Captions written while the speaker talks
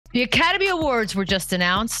The Academy Awards were just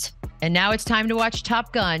announced, and now it's time to watch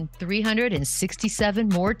Top Gun 367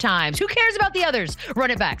 more times. Who cares about the others?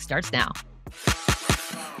 Run It Back starts now.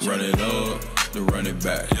 Run it up, then run it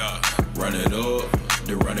back. Run it up,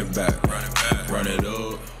 then run it back. Run it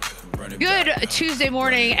up. Good Tuesday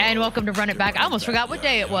morning, and welcome to Run It Back. I almost forgot what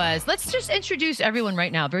day it was. Let's just introduce everyone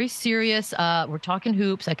right now. Very serious. We're talking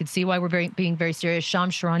hoops. I could see why we're being very serious.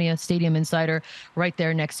 Shams Charania, Stadium Insider, right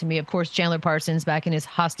there next to me. Of course, Chandler Parsons back in his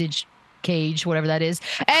hostage cage, whatever that is.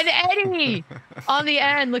 And Eddie on the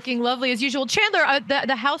end, looking lovely as usual. Chandler,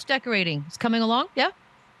 the house decorating is coming along, yeah?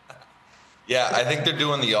 Yeah, I think they're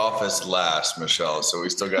doing The Office last, Michelle, so we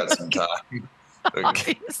still got some time.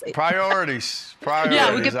 Priorities.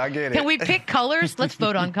 Yeah, I get it. Can we pick colors? Let's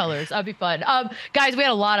vote on colors. That'd be fun. Guys, we had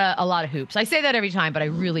a lot of hoops. I say that every time, but I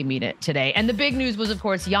really mean it today. And the big news was, of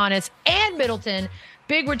course, Giannis and Middleton.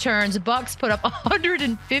 Big returns. Bucks put up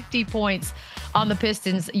 150 points on the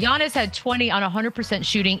Pistons. Giannis had 20 on 100%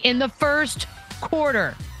 shooting in the first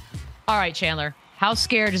quarter. All right, Chandler, how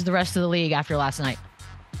scared is the rest of the league after last night?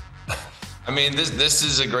 I mean, this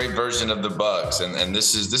is a great version of the Bucks, and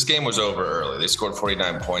this game was over early. They scored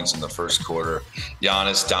 49 points in the first quarter.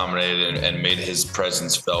 Giannis dominated and made his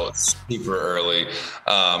presence felt super early.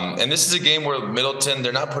 And this is a game where Middleton,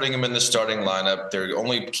 they're not putting him in the starting lineup. They're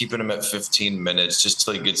only keeping him at 15 minutes just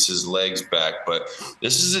till he gets his legs back. But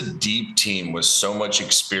this is a deep team with so much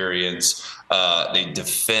experience. They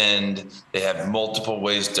defend. They have multiple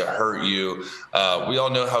ways to hurt you. We all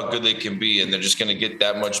know how good they can be, and they're just going to get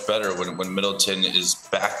that much better when Middleton is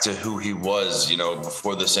back to who he was,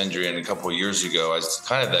 before this injury and a couple of years ago, as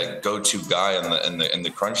kind of that go-to guy in the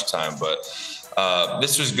crunch time. But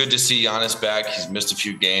this was good to see Giannis back. He's missed a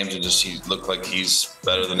few games, and he looked like he's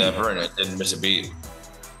better than ever, and it didn't miss a beat.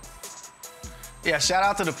 Yeah, shout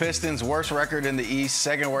out to the Pistons. Worst record in the East,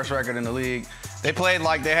 second worst record in the league. They played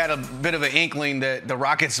like they had a bit of an inkling that the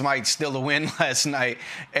Rockets might steal a win last night,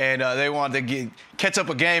 and they wanted to catch up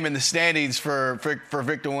a game in the standings for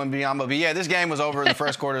Victor Wembanyama. But yeah, this game was over in the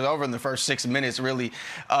first quarter. It was over in the first 6 minutes, really.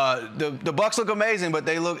 The Bucks look amazing, but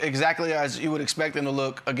they look exactly as you would expect them to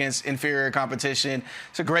look against inferior competition.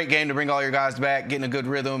 It's a great game to bring all your guys back, getting a good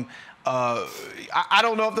rhythm. I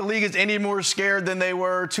don't know if the league is any more scared than they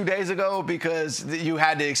were 2 days ago, because you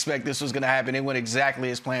had to expect this was going to happen. It went exactly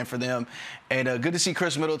as planned for them. And good to see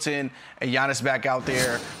Chris Middleton and Giannis back out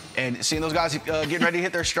there and seeing those guys getting ready to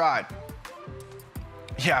hit their stride.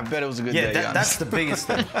 Yeah, I bet it was a good day. Yeah, that's the biggest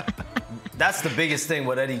thing. That's the biggest thing,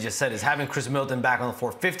 what Eddie just said, is having Chris Middleton back on the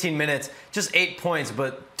floor. 15 minutes, just 8 points,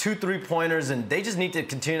 but 2 3-pointers, and they just need to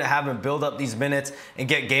continue to have him build up these minutes and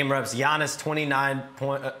get game reps. Giannis, 29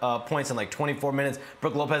 points in like 24 minutes.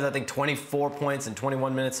 Brook Lopez, I think, 24 points in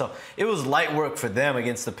 21 minutes. So it was light work for them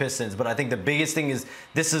against the Pistons. But I think the biggest thing is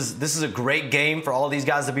this is a great game for all these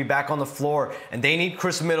guys to be back on the floor, and they need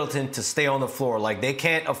Chris Middleton to stay on the floor. Like, they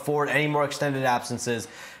can't afford any more extended absences,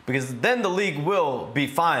 because then the league will be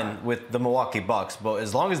fine with the Milwaukee Bucks. But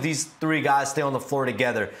as long as these three guys stay on the floor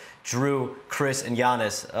together, Drew, Chris, and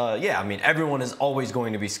Giannis, everyone is always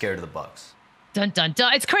going to be scared of the Bucks. Dun, dun,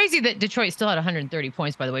 dun. It's crazy that Detroit still had 130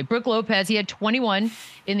 points, by the way. Brook Lopez, he had 21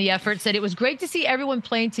 in the effort, said it was great to see everyone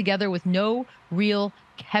playing together with no real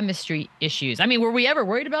chemistry issues. I mean, were we ever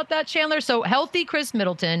worried about that, Chandler? So healthy Chris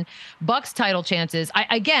Middleton, Bucks title chances.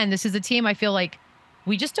 Again, this is a team I feel like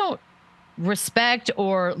we just don't respect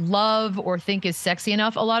or love or think is sexy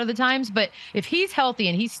enough a lot of the times. But if he's healthy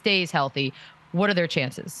and he stays healthy, what are their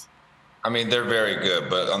chances? I mean, they're very good,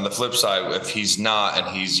 but on the flip side, if he's not and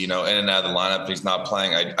he's in and out of the lineup, he's not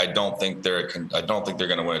playing, I don't think they're going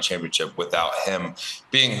to win a championship without him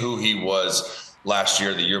being who he was last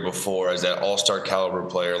year, the year before, as that all-star caliber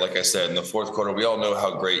player. Like I said, in the fourth quarter, we all know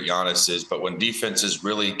how great Giannis is, but when defense is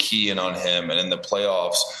really keying on him, and in the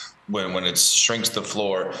playoffs, when it shrinks the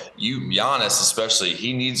floor, Giannis especially,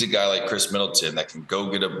 he needs a guy like Chris Middleton that can go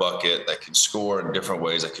get a bucket, that can score in different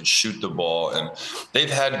ways, that can shoot the ball. And they've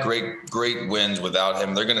had great wins without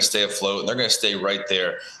him. They're going to stay afloat, and they're going to stay right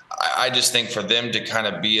there. I just think for them to kind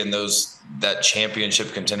of be in that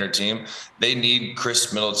championship contender team, they need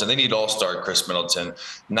Chris Middleton. They need all-star Chris Middleton,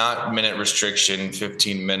 not minute restriction,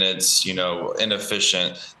 15 minutes,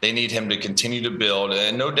 inefficient. They need him to continue to build,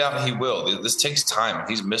 and no doubt he will. This takes time.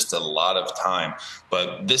 He's missed a lot of time,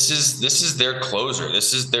 but this is their closer.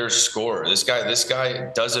 This is their scorer. This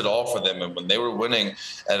guy does it all for them. And when they were winning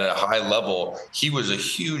at a high level, he was a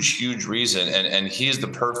huge reason, and he is the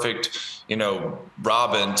perfect,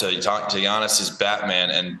 Robin to Giannis's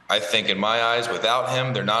Batman. And I think in my eyes, without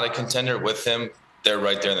him, they're not a contender. With him, they're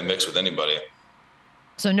right there in the mix with anybody.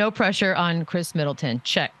 So no pressure on Chris Middleton.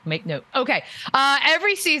 Check. Make note. Okay.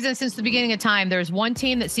 Every season since the beginning of time, there's one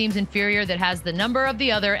team that seems inferior that has the number of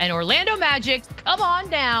the other. And Orlando Magic, come on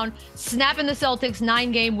down, snapping the Celtics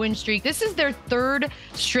 9-game win streak. This is their 3rd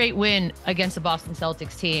straight win against the Boston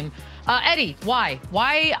Celtics team. Eddie, why?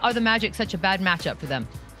 Why are the Magic such a bad matchup for them?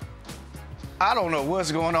 I don't know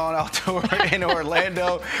what's going on out there in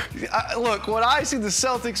Orlando. Look, when I see the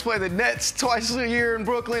Celtics play the Nets twice a year in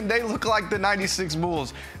Brooklyn, they look like the '96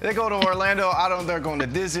 Bulls. They go to Orlando, they're going to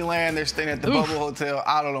Disneyland, they're staying at the Bubble Hotel,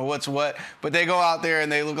 I don't know what's what, but they go out there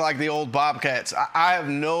and they look like the old Bobcats. I have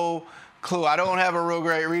no clue. I don't have a real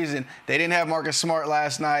great reason. They didn't have Marcus Smart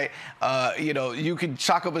last night. You can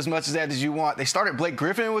chalk up as much of that as you want. They started Blake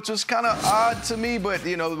Griffin, which was kind of odd to me, but,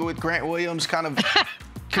 with Grant Williams kind of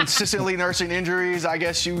consistently nursing injuries, I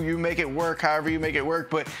guess you make it work however you make it work.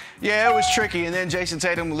 But yeah, it was tricky. And then Jason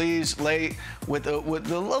Tatum leaves late with a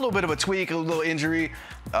little bit of a tweak, a little injury.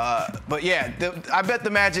 But yeah, I bet the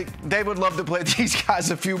Magic, they would love to play these guys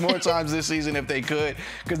a few more times this season if they could,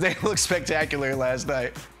 because they looked spectacular last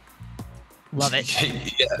night. Love it.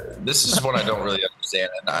 Yeah, this is what I don't really understand.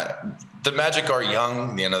 The Magic are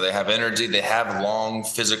young, they have energy, they have long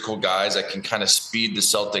physical guys that can kind of speed the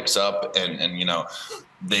Celtics up, and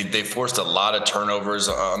they forced a lot of turnovers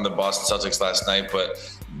on the Boston Celtics last night, but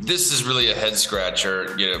this is really a head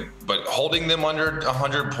scratcher, but holding them under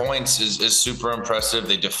 100 points is super impressive.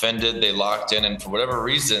 They defended, they locked in, and for whatever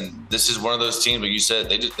reason, this is one of those teams, like you said,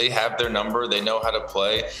 they have their number, they know how to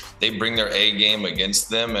play, they bring their A game against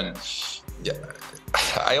them, and yeah,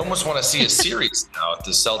 I almost want to see a series now at the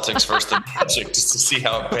Celtics versus the Magic just to see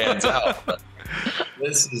how it pans out. But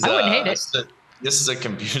this is, I wouldn't hate it. This is a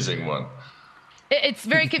confusing one. It's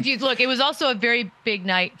very confused. Look, it was also a very big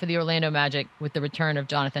night for the Orlando Magic with the return of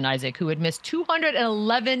Jonathan Isaac, who had missed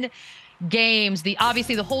 211 games.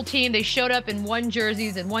 Obviously, the whole team, they showed up in one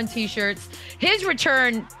jerseys and one T-shirts. His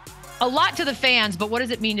return, a lot to the fans, but what does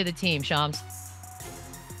it mean to the team, Shams?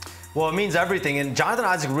 Well, it means everything, and Jonathan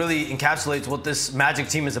Isaac really encapsulates what this Magic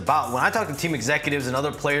team is about. When I talk to team executives and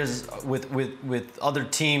other players with other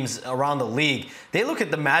teams around the league, they look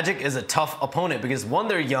at the Magic as a tough opponent because, one,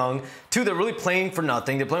 they're young, two, they're really playing for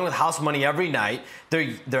nothing. They're playing with house money every night.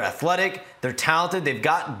 They're athletic, they're talented, they've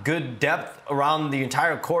got good depth around the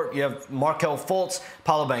entire court. You have Markelle Fultz,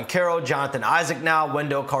 Paolo Banchero, Jonathan Isaac now,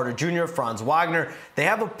 Wendell Carter Jr., Franz Wagner. They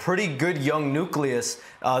have a pretty good young nucleus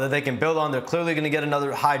that they can build on. They're clearly going to get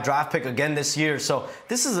another high draft pick again this year. So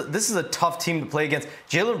this is a tough team to play against.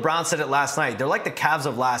 Jaylen Brown said it last night. They're like the Cavs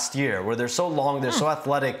of last year, where they're so long, they're so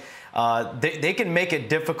athletic. They can make it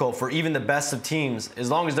difficult for even the best of teams as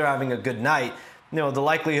long as they're having a good night. The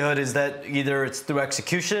likelihood is that either it's through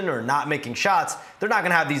execution or not making shots. They're not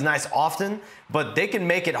going to have these nights often, but they can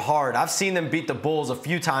make it hard. I've seen them beat the Bulls a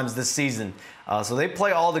few times this season. So they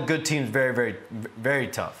play all the good teams very, very, very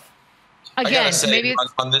tough. Again, say, maybe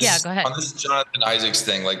on this, yeah, go ahead. On this Jonathan Isaacs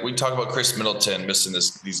thing, like we talk about Chris Middleton missing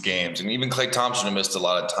these games, and even Klay Thompson have missed a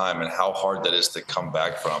lot of time, and how hard that is to come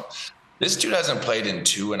back from. This dude hasn't played in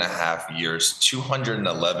 2.5 years,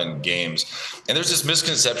 211 games. And there's this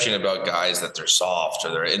misconception about guys that they're soft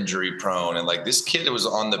or they're injury prone. And like this kid was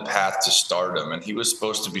on the path to stardom and he was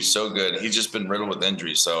supposed to be so good. He's just been riddled with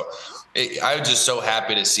injuries. So I was just so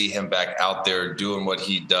happy to see him back out there doing what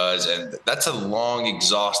he does. And that's a long,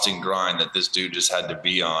 exhausting grind that this dude just had to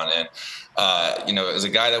be on. And, as a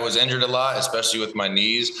guy that was injured a lot, especially with my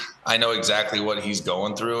knees, I know exactly what he's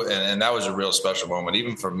going through. And that was a real special moment,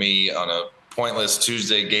 even for me on a pointless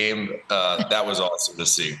Tuesday game. That was awesome to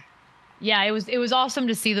see. Yeah, it was awesome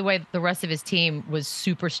to see the way the rest of his team was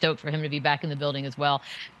super stoked for him to be back in the building as well.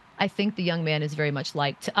 I think the young man is very much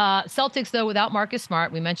liked. Celtics, though, without Marcus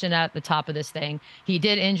Smart, we mentioned at the top of this thing, he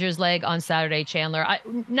did injure his leg on Saturday, Chandler.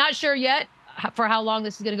 I'm not sure yet for how long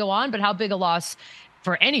this is going to go on, but how big a loss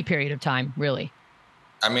for any period of time, really.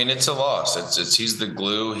 I mean, it's a loss. It's he's the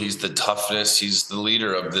glue, he's the toughness, he's the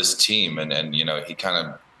leader of this team, and he kind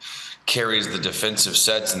of carries the defensive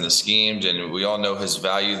sets and the schemes, and we all know his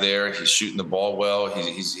value there. He's shooting the ball well.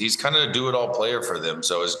 He's kind of a do-it-all player for them.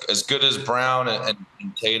 So as good as Brown and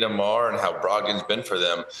Tatum are, and how Brogdon's been for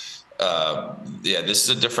them, this is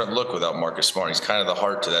a different look without Marcus Smart. He's kind of the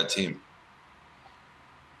heart to that team.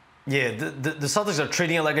 Yeah, the Celtics are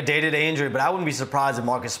treating it like a day-to-day injury, but I wouldn't be surprised if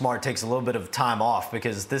Marcus Smart takes a little bit of time off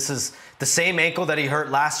because this is the same ankle that he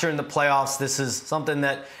hurt last year in the playoffs. This is something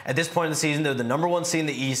that at this point in the season, they're the #1 seed in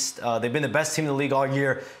the East. They've been the best team in the league all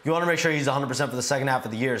year. You want to make sure he's 100% for the second half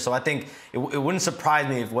of the year. So I think it wouldn't surprise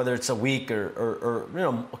me if whether it's a week or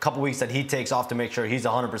a couple weeks that he takes off to make sure he's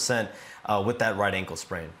 100% with that right ankle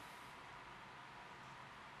sprain.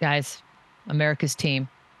 Guys, America's team.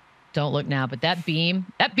 Don't look now, but that beam's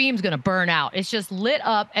going to burn out. It's just lit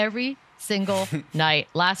up every single night.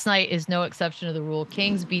 Last night is no exception to the rule.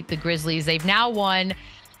 Kings beat the Grizzlies. They've now won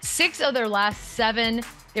 6 of their last 7.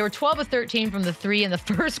 They were 12 of 13 from the 3 in the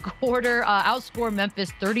first quarter. Outscored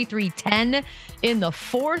Memphis 33-10 in the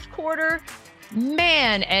fourth quarter.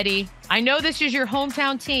 Man, Eddie, I know this is your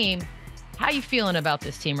hometown team. How you feeling about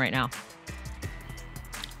this team right now?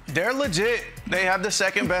 They're legit. They have the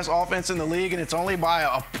second best offense in the league, and it's only by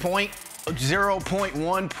a point,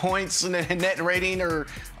 0.1 points in the net rating or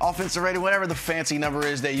offensive rating, whatever the fancy number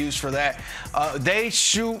is they use for that. They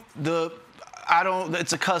shoot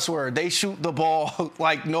it's a cuss word. They shoot the ball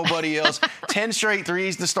like nobody else. 10 straight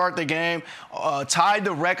threes to start the game. Tied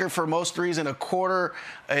the record for most threes in a quarter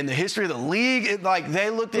in the history of the league. They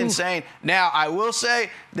looked insane. Now, I will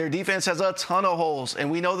say their defense has a ton of holes, and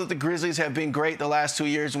we know that the Grizzlies have been great the last 2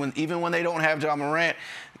 years even when they don't have Ja Morant.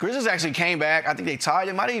 The Grizzlies actually came back. I think they tied.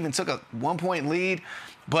 It might have even took a 1-point lead.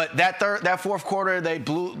 But that fourth quarter, they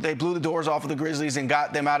blew the doors off of the Grizzlies and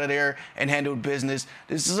got them out of there and handled business.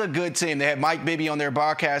 This is a good team. They had Mike Bibby on their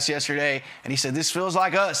broadcast yesterday, and he said, this feels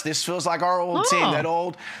like us. This feels like our old team, that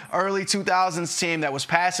old early 2000s team that was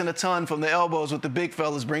passing a ton from the elbows with the big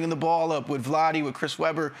fellas, bringing the ball up with Vlade, with Chris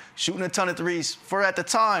Webber, shooting a ton of threes for at the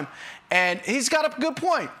time. And he's got a good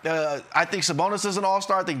point. I think Sabonis is an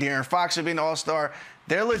all-star. I think De'Aaron Fox should be an all-star.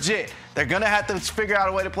 They're legit. They're going to have to figure out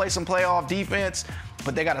a way to play some playoff defense,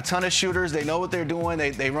 but they got a ton of shooters. They know what they're doing.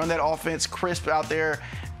 They run that offense crisp out there.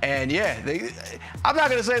 And, yeah, I'm not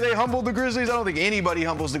going to say they humbled the Grizzlies. I don't think anybody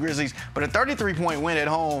humbles the Grizzlies. But a 33-point win at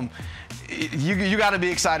home, you got to be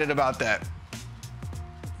excited about that.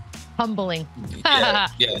 Humbling.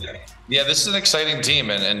 Yeah, this is an exciting team.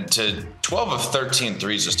 And to 12 of 13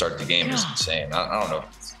 threes to start the game is insane. I don't know.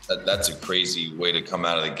 That's a crazy way to come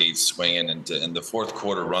out of the gate swinging, and in the fourth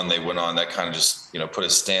quarter run they went on, that kind of just put a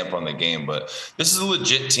stamp on the game. But this is a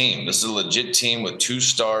legit team. This is a legit team with 2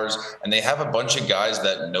 stars, and they have a bunch of guys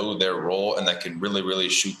that know their role and that can really, really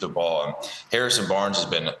shoot the ball. And Harrison Barnes has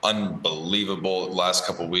been unbelievable the last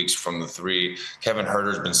couple of weeks from the 3. Kevin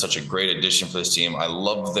Huerter's been such a great addition for this team. I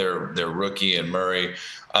love their rookie and Murray.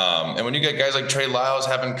 And when you get guys like Trey Lyles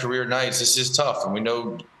having career nights, this is tough. And we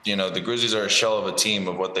know, the Grizzlies are a shell of a team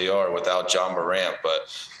of what they are without Ja Morant.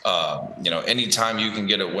 But, anytime you can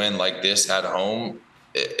get a win like this at home,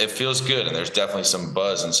 it feels good. And there's definitely some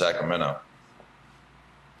buzz in Sacramento.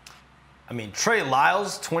 I mean, Trey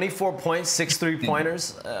Lyles, 24 points, 6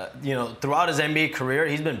 3-pointers. Throughout his NBA career,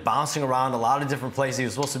 he's been bouncing around a lot of different places. He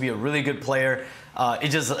was supposed to be a really good player. It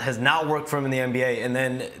just has not worked for him in the NBA. And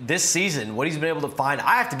then this season, what he's been able to find,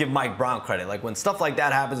 I have to give Mike Brown credit. Like, when stuff like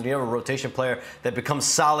that happens, when you have a rotation player that becomes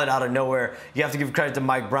solid out of nowhere, you have to give credit to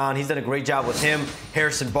Mike Brown. He's done a great job with him,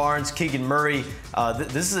 Harrison Barnes, Keegan Murray.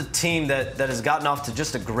 This is a team that has gotten off to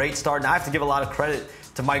just a great start. And I have to give a lot of credit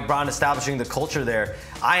to Mike Brown establishing the culture there.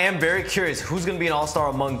 I am very curious who's going to be an all-star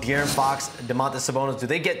among De'Aaron Fox, Domantas Sabonis. Do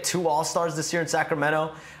they get 2 all-stars this year in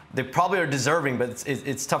Sacramento? They probably are deserving, but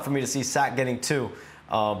it's tough for me to see Sac getting 2.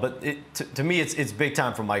 But to me, it's big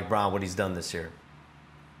time for Mike Brown, what he's done this year.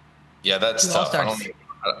 Yeah, that's tough.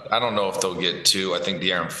 I don't know if they'll get 2. I think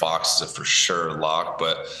De'Aaron Fox is a for sure lock.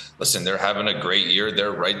 But listen, they're having a great year.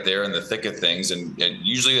 They're right there in the thick of things. And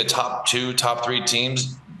usually the top 2, top 3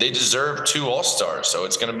 teams, they deserve 2 all-stars. So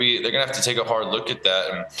they're going to have to take a hard look at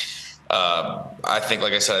that. And I think,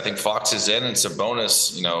 like I said, I think Fox is in, and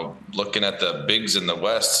Sabonis, looking at the bigs in the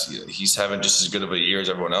West, he's having just as good of a year as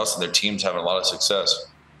everyone else, and their team's having a lot of success.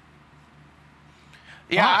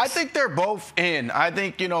 Yeah, I think they're both in. I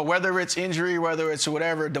think, whether it's injury, whether it's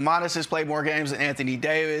whatever, Domantas has played more games than Anthony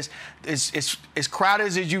Davis. It's as crowded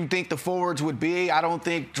as you think the forwards would be. I don't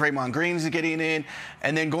think Draymond Green is getting in.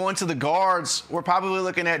 And then going to the guards, we're probably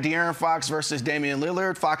looking at De'Aaron Fox versus Damian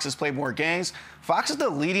Lillard. Fox has played more games. Fox is the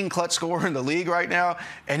leading clutch scorer in the league right now,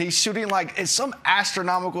 and he's shooting it's some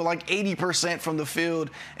astronomical 80% from the field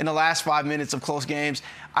in the last 5 minutes of close games.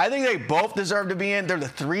 I think they both deserve to be in. They're the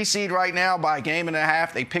 3 seed right now by a game and a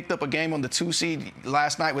half. They picked up a game on the 2 seed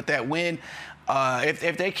last night with that win.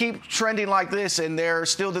 If they keep trending like this and they're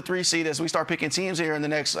still the 3 seed as we start picking teams here in the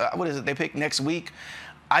next, they pick next week,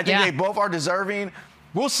 I think they both are deserving.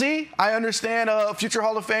 We'll see. I understand a future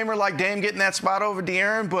Hall of Famer like Dame getting that spot over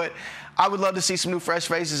De'Aaron, but I would love to see some new fresh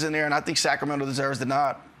faces in there, and I think Sacramento deserves the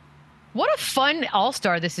nod. What a fun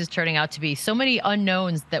all-star this is turning out to be. So many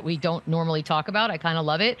unknowns that we don't normally talk about. I kind of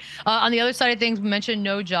love it. On the other side of things, we mentioned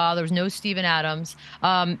no Ja. There was no Steven Adams.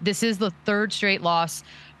 This is the 3rd straight loss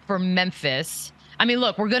for Memphis. I mean,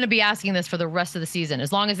 look, we're going to be asking this for the rest of the season,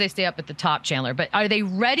 as long as they stay up at the top, Chandler. But are they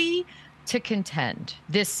ready to contend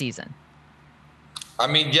this season? I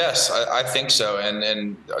mean, yes, I think so,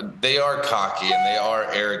 and they are cocky and they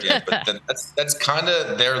are arrogant, but that's kind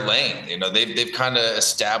of their lane. You know, they've kind of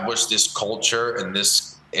established this culture and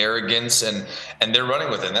this arrogance, and they're running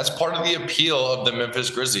with it. And that's part of the appeal of the Memphis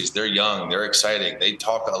Grizzlies. They're young, they're exciting, they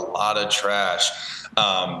talk a lot of trash.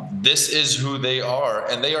 This is who they are,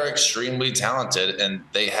 and they are extremely talented, and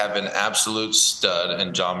they have an absolute stud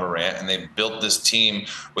in John Morant, and they've built this team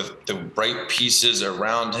with the right pieces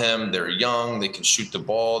around him. They're young, they can shoot the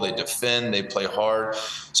ball, they defend, they play hard.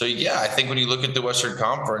 So yeah, I think when you look at the Western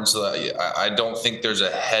Conference, I don't think there's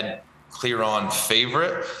a head clear on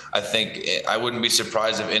favorite. I think I wouldn't be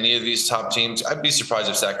surprised if any of these top teams, I'd be surprised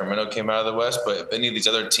if Sacramento came out of the West, but if any of these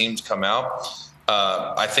other teams come out,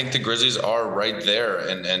 I think the Grizzlies are right there,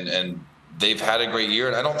 and they've had a great year,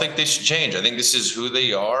 and I don't think they should change. I think this is who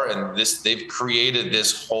they are, and they've created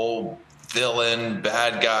this whole villain,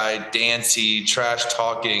 bad guy, dancey, trash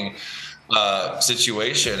talking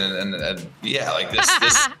situation, and yeah, like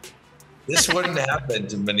this wouldn't happen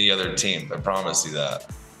to many other teams. I promise you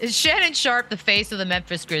that. Is Shannon Sharp the face of the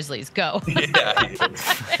Memphis Grizzlies? Go.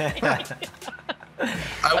 Yeah.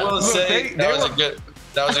 I will say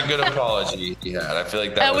that was a good apology he had. I feel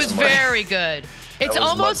like that was very good. It's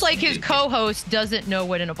almost like his co-host doesn't know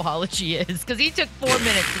what an apology is, because he took 4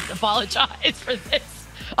 minutes to apologize for this.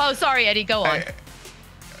 Oh, sorry, Eddie. Go on.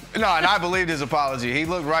 No, and I believed his apology. He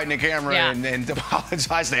looked right in the camera and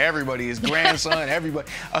apologized to everybody, his grandson,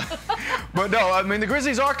 everybody. But no, I mean, the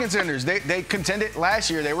Grizzlies are contenders. They contended last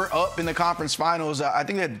year. They were up in the conference finals. I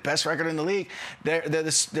think they had the best record in the league.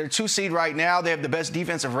 They're 2 seed right now. They have the best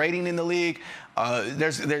defensive rating in the league.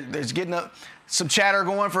 There's getting some chatter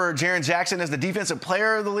going for Jaren Jackson as the defensive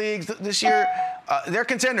player of the league this year. They're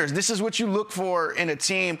contenders. This is what you look for in a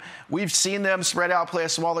team. We've seen them spread out, play a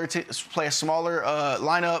smaller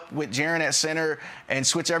lineup with Jaren at center and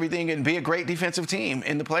switch everything and be a great defensive team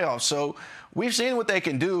in the playoffs. So we've seen what they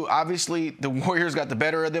can do. Obviously, the Warriors got the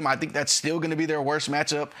better of them. I think that's still going to be their worst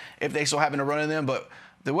matchup if they still happen to run in them. But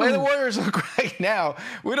the way the Warriors look right now,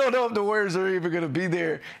 we don't know if the Warriors are even going to be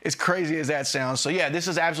there, as crazy as that sounds. So, yeah, this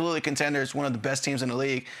is absolutely contender. It's one of the best teams in the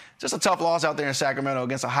league. Just a tough loss out there in Sacramento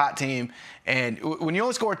against a hot team. And when you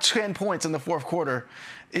only score 10 points in the fourth quarter,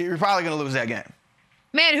 you're probably going to lose that game.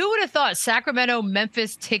 Man, who would have thought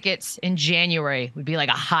Sacramento-Memphis tickets in January would be like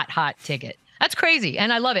a hot ticket? That's crazy,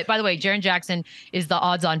 and I love it. By the way, Jaren Jackson is the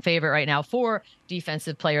odds-on favorite right now for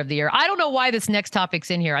Defensive Player of the Year. I don't know why this next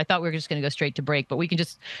topic's in here. I thought we were just going to go straight to break, but we can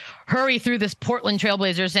just hurry through this Portland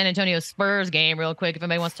Trailblazers San Antonio Spurs game real quick if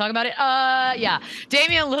anybody wants to talk about it. Yeah,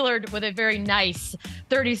 Damian Lillard with a very nice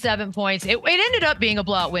 37 points. It ended up being a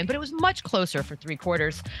blowout win, but it was much closer for 3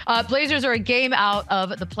 quarters. Blazers are a game out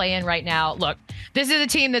of the play-in right now. Look, this is a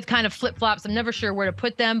team that kind of flip-flops. I'm never sure where to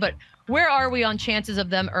put them, but where are we on chances of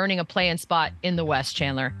them earning a play-in spot in the West,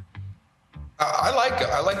 Chandler?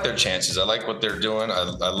 I like their chances. I like what they're doing. I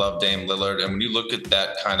love Dame Lillard. And when you look at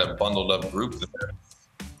that kind of bundled up group there,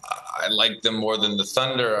 I like them more than the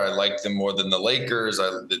Thunder. I like them more than the Lakers.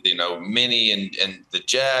 Minnie and the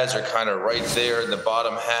Jazz are kind of right there in the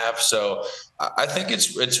bottom half. So I think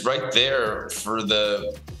it's right there for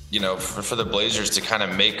the for the Blazers to kind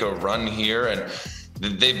of make a run here. And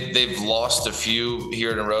they've lost a few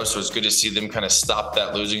here in a row, so it's good to see them kind of stop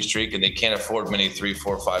that losing streak, and they can't afford many 3,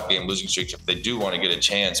 4, 5 game losing streaks if they do want to get a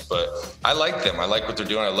chance. But I like them. I like what they're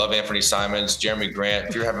doing. I love Anthony Simons, Jeremy Grant.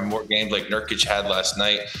 If you're having more games like Nurkic had last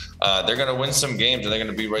night, they're going to win some games, and they're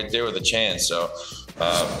going to be right there with a chance. So,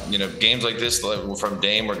 games like this from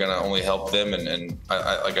Dame are going to only help them. And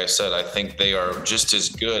I, like I said, I think they are just as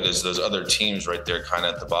good as those other teams right there kind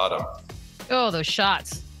of at the bottom. Oh, those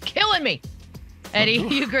shots. Killing me. Eddie,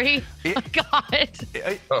 you agree? God.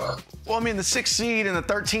 Well, I mean, the 6th seed and the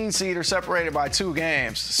 13th seed are separated by 2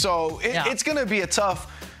 games. So it's going to be a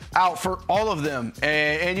tough out for all of them.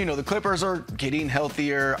 And the Clippers are getting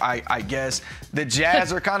healthier, I guess. The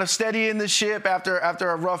Jazz are kind of steadying the ship after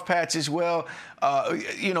a rough patch as well.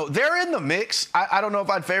 They're in the mix. I don't know if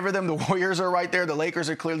I'd favor them. The Warriors are right there. The Lakers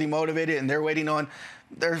are clearly motivated, and they're waiting on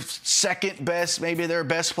their second best, maybe their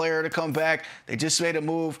best player to come back. They just made a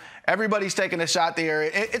move. Everybody's taking a shot there.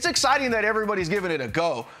 It's exciting that everybody's giving it a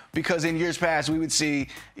go, because in years past we would see,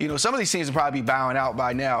 some of these teams would probably be bowing out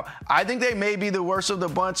by now. I think they may be the worst of the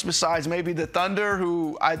bunch, besides maybe the Thunder,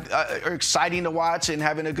 who are exciting to watch and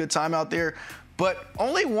having a good time out there. But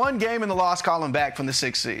only 1 game in the loss column back from the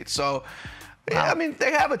 6th seed. So, I mean,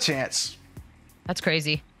 they have a chance. That's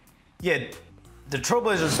crazy. Yeah. The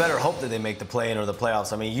Trailblazers better hope that they make the play-in or the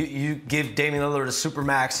playoffs. I mean, you give Damian Lillard a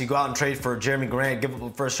supermax, you go out and trade for Jeremy Grant, give up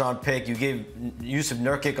a first-round pick, you gave Yusuf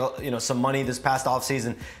Nurkic, some money this past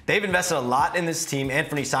offseason. They've invested a lot in this team.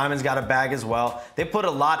 Anthony Simons got a bag as well. They put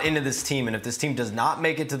a lot into this team, and if this team does not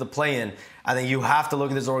make it to the play-in, I think you have to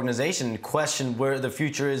look at this organization and question where the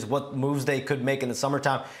future is, what moves they could make in the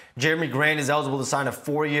summertime. Jeremy Grant is eligible to sign a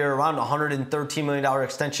 4-year, around $113 million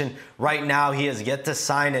extension. Right now, he has yet to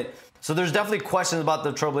sign it. So there's definitely questions about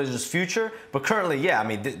the Trailblazers' future. But currently, yeah, I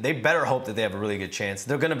mean, they better hope that they have a really good chance.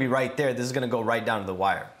 They're going to be right there. This is going to go right down to the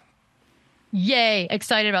wire. Yay.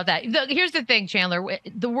 Excited about that. Here's the thing, Chandler.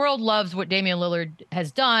 The world loves what Damian Lillard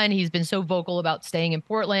has done. He's been so vocal about staying in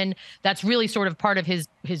Portland. That's really sort of part of his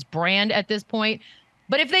brand at this point.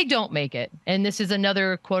 But if they don't make it, and this is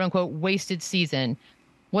another quote-unquote wasted season,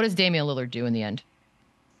 what does Damian Lillard do in the end?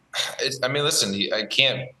 Listen,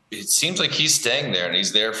 it seems like he's staying there and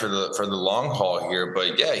he's there for the long haul here.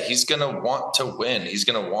 But yeah, he's going to want to win. He's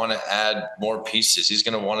going to want to add more pieces. He's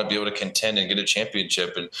going to want to be able to contend and get a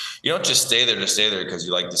championship. And you don't just stay there to stay there because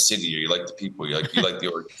you like the city or you like the people, you like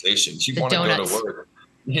the organization. You want to go to work.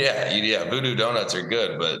 Yeah. Voodoo donuts are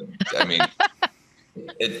good, but I mean,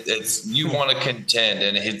 it's you want to contend,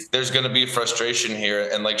 and there's going to be frustration here.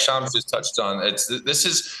 And like Shams just touched on, this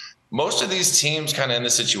is. Most of these teams kind of in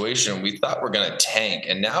this situation, we thought we're going to tank.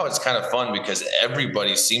 And now it's kind of fun because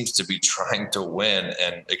everybody seems to be trying to win,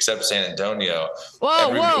 and except San Antonio.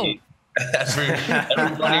 Everybody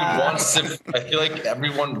wants to – I feel like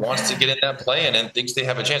everyone wants to get in that play-in and thinks they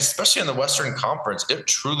have a chance, especially in the Western Conference. It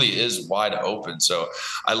truly is wide open. So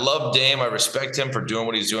I love Dame. I respect him for doing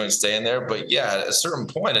what he's doing and staying there. But, yeah, at a certain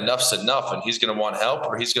point, enough's enough, and he's going to want help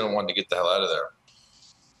or he's going to want to get the hell out of there.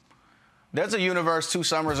 There's a universe 2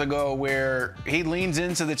 summers ago where he leans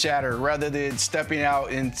into the chatter rather than stepping out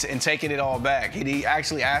and taking it all back. He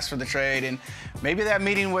actually asked for the trade, and maybe that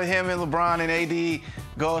meeting with him and LeBron and AD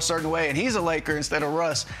go a certain way, and he's a Laker instead of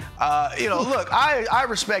Russ. Look, I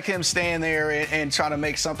respect him staying there and trying to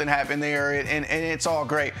make something happen there, and it's all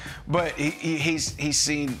great. But he's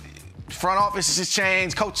seen front office has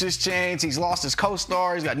changed, coaches changed. He's lost his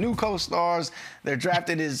co-star. He's got new co-stars. They're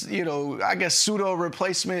drafted his, pseudo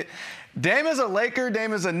replacement. Dame is a Laker,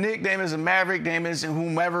 Dame is a Knick, Dame is a Maverick, Dame is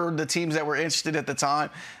whomever the teams that were interested at the time.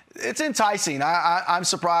 It's enticing. I'm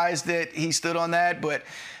surprised that he stood on that, but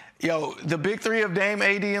the big three of Dame,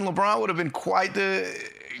 AD, and LeBron would have been quite the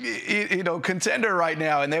contender right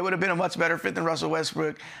now, and they would have been a much better fit than Russell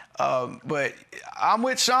Westbrook. But I'm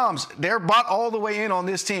with Shams. They're bought all the way in on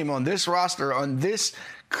this team, on this roster, on this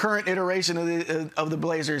current iteration of the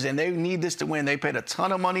Blazers, and they need this to win. They paid a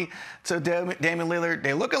ton of money to Damian Lillard.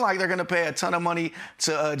 They're looking like they're going to pay a ton of money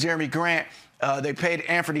to Jeremy Grant. They paid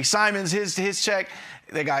Anthony Simons his check.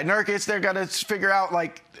 They got Nurkic. They're going to figure out,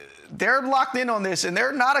 they're locked in on this, and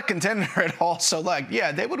they're not a contender at all. So,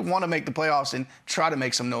 they would want to make the playoffs and try to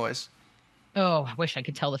make some noise. Oh, I wish I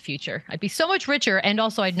could tell the future. I'd be so much richer, and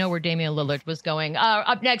also I'd know where Damian Lillard was going.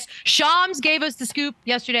 Up next, Shams gave us the scoop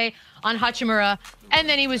yesterday on Hachimura, and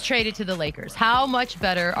then he was traded to the Lakers. How much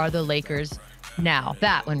better are the Lakers now?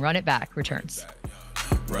 That when Run It Back returns.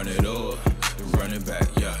 Run it up, run it back,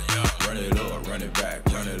 yeah. Run it up, run it back,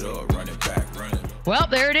 run it up, run it back, run it. Well,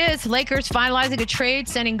 there it is. Lakers finalizing a trade,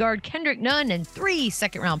 sending guard Kendrick Nunn and 3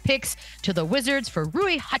 second-round picks to the Wizards for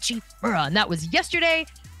Rui Hachimura. And that was yesterday,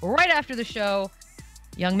 right after the show.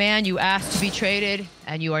 Young man, you asked to be traded,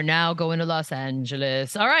 and you are now going to Los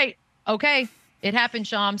Angeles. All right. Okay. It happened,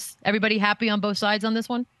 Shams. Everybody happy on both sides on this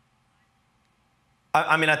one?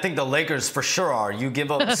 I think the Lakers for sure are. You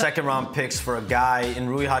give up second-round picks for a guy in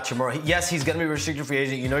Rui Hachimura. Yes, he's going to be a restricted free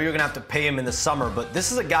agent. You know you're going to have to pay him in the summer, but this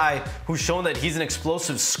is a guy who's shown that he's an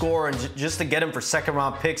explosive scorer, and just to get him for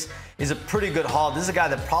second-round picks is a pretty good haul. This is a guy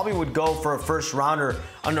that probably would go for a first-rounder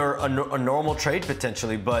under a normal trade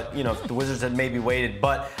potentially, but, if the Wizards had maybe waited.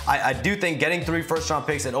 But I do think getting 3 first-round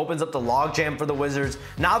picks, it opens up the logjam for the Wizards.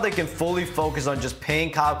 Now they can fully focus on just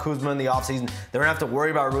paying Kyle Kuzma in the offseason. They're going to have to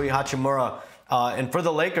worry about Rui Hachimura. And for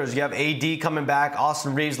the Lakers, you have AD coming back,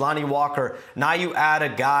 Austin Reeves, Lonnie Walker. Now you add a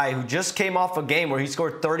guy who just came off a game where he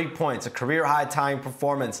scored 30 points, a career-high tying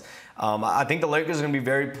performance. I think the Lakers are going to be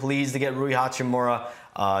very pleased to get Rui Hachimura.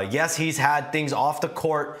 Yes, he's had things off the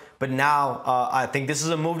court, but now I think this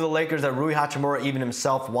is a move to the Lakers that Rui Hachimura even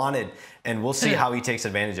himself wanted, and we'll see how he takes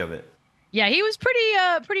advantage of it. Yeah, he was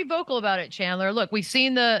pretty vocal about it, Chandler. Look, we've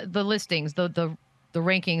seen the listings, the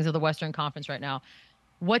rankings of the Western Conference right now.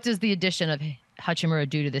 What does the addition of Hachimura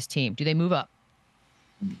do to this team? Do they move up?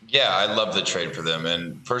 Yeah, I love the trade for them.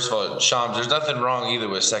 And first of all, Shams, there's nothing wrong either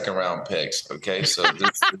with second-round picks, okay? So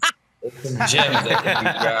Some gems that can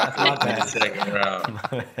be drafted in the second round.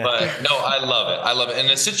 But no, I love it. I love it.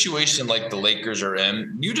 In a situation like the Lakers are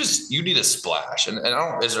in, you need a splash. And I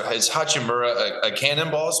don't, is Hachimura a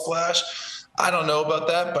cannonball splash? I don't know about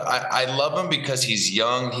that, but I love him because he's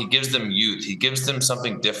young. He gives them youth. He gives them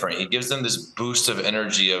something different. He gives them this boost of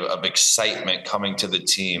energy, of excitement coming to the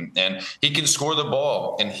team. And he can score the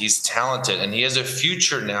ball, and he's talented. And he has a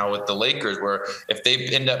future now with the Lakers where if they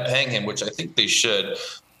end up paying him, which I think they should,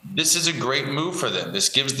 this is a great move for them. This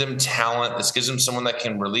gives them talent. This gives them someone that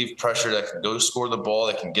can relieve pressure, that can go score the ball,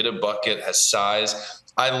 that can get a bucket, has size.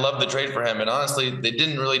 I love the trade for him. And honestly, they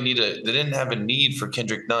didn't have a need for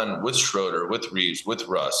Kendrick Nunn with Schroeder, with Reeves, with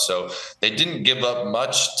Russ. So they didn't give up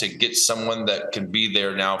much to get someone that can be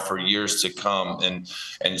there now for years to come. And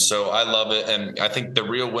so I love it. And I think the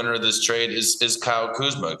real winner of this trade is Kyle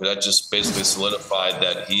Kuzma, because that just basically solidified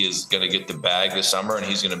that he is going to get the bag this summer and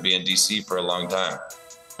he's going to be in DC for a long time.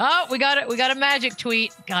 Oh, we got it. We got a Magic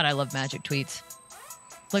tweet. God, I love Magic tweets.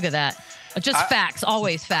 Look at that. Just facts,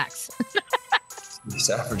 always facts. He's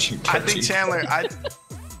averaging 13. I think Chandler.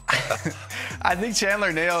 I think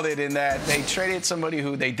Chandler nailed it in that they traded somebody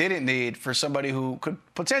who they didn't need for somebody who could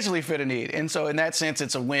potentially fit a need. And so in that sense,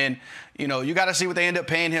 it's a win. You know, you got to see what they end up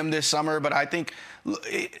paying him this summer. But I think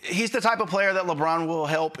he's the type of player that LeBron will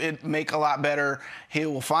help it make a lot better. He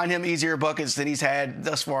will find him easier buckets than he's had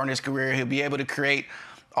thus far in his career. He'll be able to create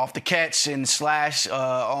off the catch and slash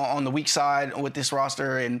on the weak side with this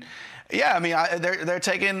roster. And yeah, I mean,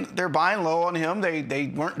 they're buying low on him.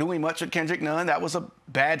 They weren't doing much with Kendrick Nunn. That was a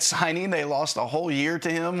bad signing. They lost a whole year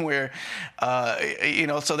to him where,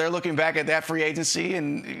 so they're looking back at that free agency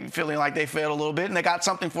and feeling like they failed a little bit, and they got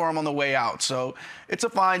something for him on the way out. So it's a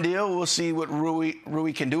fine deal. We'll see what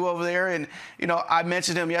Rui can do over there. And, I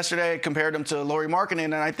mentioned him yesterday, compared him to Lauri Markkanen,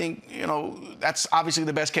 and I think, that's obviously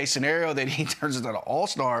the best case scenario that he turns into an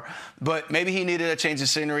all-star. But maybe he needed a change of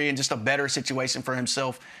scenery and just a better situation for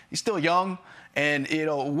himself. He's still young. And,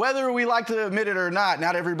 whether we like to admit it or not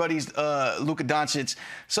everybody's Luka Doncic.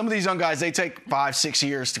 Some of these young guys, they take 5-6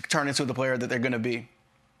 years to turn into the player that they're going to be.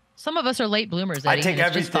 Some of us are late bloomers, Eddie. I take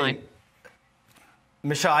everything. Just fine.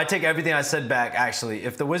 Michelle, I take everything I said back, actually.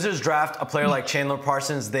 If the Wizards draft a player like Chandler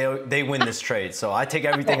Parsons, they win this trade. So I take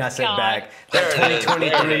everything I said back. That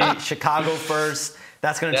 2023 Chicago first,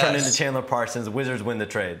 that's going to turn into Chandler Parsons. The Wizards win the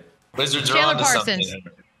trade. Wizards are Chandler on to Parsons.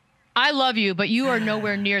 something. I love you, but you are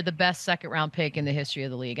nowhere near the best second-round pick in the history of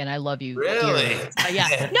the league, and I love you. Really?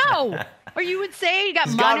 Yeah. No. Are you insane? You got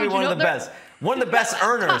He's got to be one of the best. One of the best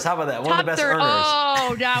earners. How about that? One of the best earners.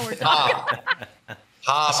 Oh, now we're talking.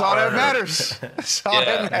 That's all that matters. That's all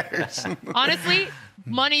that matters. Honestly,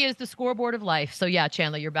 money is the scoreboard of life. So, yeah,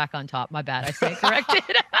 Chandler, you're back on top. My bad. I stand corrected.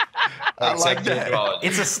 I like that.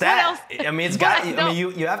 It's a stat. I mean,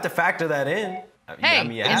 you have to factor that in. Hey, in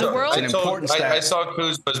the world, it's an important stat. I saw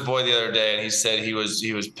Kuzma's boy the other day, and he said he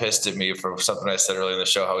was pissed at me for something I said earlier in the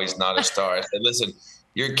show, how he's not a star. I said, listen,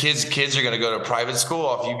 your kids are going to go to private school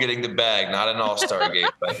off you getting the bag, not an all-star game,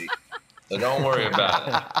 buddy. So don't worry about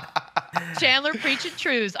it. Chandler preaching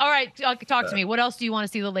truths. All right, talk to me. What else do you want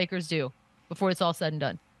to see the Lakers do before it's all said and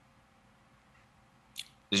done?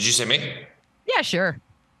 Did you say me? Yeah, sure.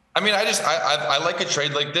 I mean, I like a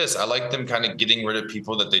trade like this. I like them kind of getting rid of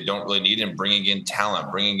people that they don't really need and bringing in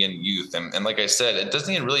talent, bringing in youth. And like I said, it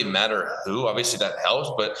doesn't even really matter who. Obviously, that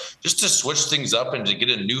helps. But just to switch things up and to get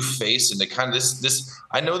a new face and to kind of this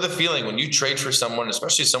I know the feeling when you trade for someone,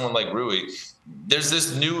 especially someone like Rui, there's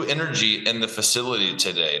this new energy in the facility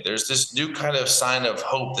today. There's this new kind of sign of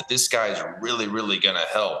hope that this guy is really, really going to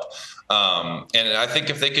help. And I think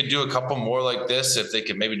if they could do a couple more like this, if they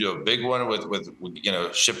could maybe do a big one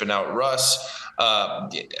with shipping out Russ,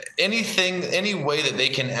 any way that they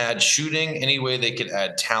can add shooting, any way they could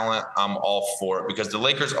add talent, I'm all for it, because the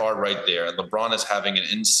Lakers are right there. LeBron is having an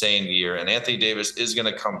insane year, and Anthony Davis is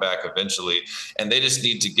going to come back eventually. And they just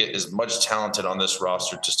need to get as much talented on this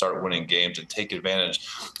roster to start winning games and take advantage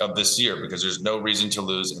of this year, because there's no reason to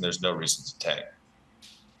lose and there's no reason to tank.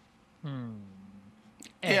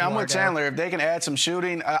 Yeah, I'm with Chandler. If they can add some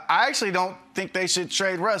shooting, I actually don't think they should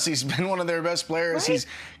trade Russ. He's been one of their best players. Right? He's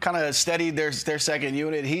kind of steadied their second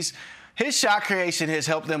unit. His shot creation has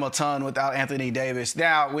helped them a ton without Anthony Davis.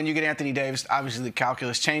 Now, when you get Anthony Davis, obviously the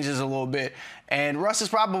calculus changes a little bit. And Russ is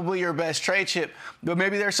probably your best trade chip, but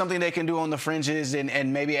maybe there's something they can do on the fringes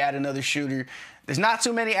and maybe add another shooter. There's not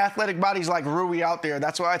too many athletic bodies like Rui out there.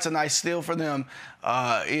 That's why it's a nice steal for them.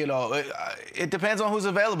 It depends on who's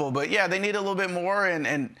available. But, yeah, they need a little bit more.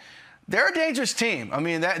 And they're a dangerous team. I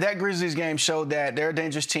mean, that Grizzlies game showed that they're a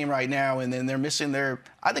dangerous team right now. And then they're missing their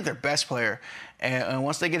best player. And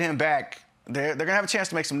once they get him back, they're going to have a chance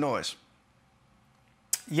to make some noise.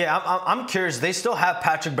 Yeah, I'm curious. They still have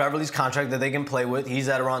Patrick Beverley's contract that they can play with. He's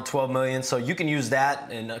at around $12 million, so you can use that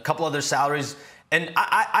and a couple other salaries. And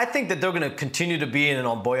I think that they're going to continue to be in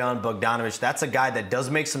on Bojan Bogdanovic. That's a guy that does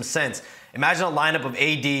make some sense. Imagine a lineup of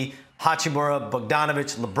AD, Hachimura,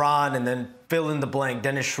 Bogdanovic, LeBron, and then fill in the blank,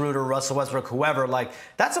 Dennis Schroeder, Russell Westbrook, whoever. Like,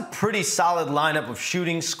 that's a pretty solid lineup of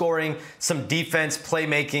shooting, scoring, some defense,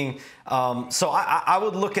 playmaking. So I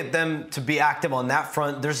would look at them to be active on that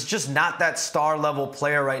front. There's just not that star-level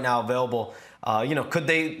player right now available. Could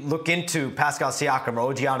they look into Pascal Siakam or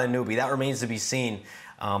OG Anunoby? That remains to be seen.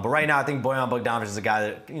 But right now, I think Bojan Bogdanovic is a guy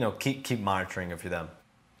that, keep monitoring if you're them.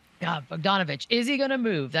 Yeah, Bogdanovic, is he going to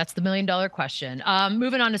move? That's the million-dollar question.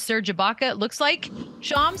 Moving on to Serge Ibaka, it looks like,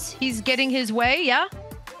 Shams, he's getting his way, yeah?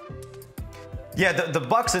 Yeah, the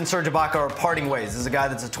Bucks and Serge Ibaka are parting ways. This is a guy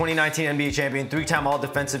that's a 2019 NBA champion, 3-time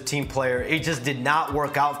all-defensive team player. It just did not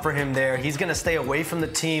work out for him there. He's going to stay away from the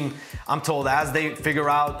team, I'm told, as they figure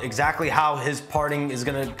out exactly how his parting is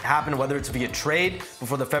going to happen, whether it's via trade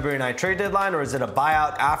before the February 9 trade deadline or is it a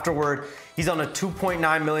buyout afterward. He's on a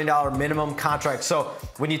 $2.9 million minimum contract. So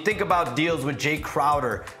when you think about deals with Jay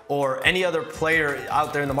Crowder or any other player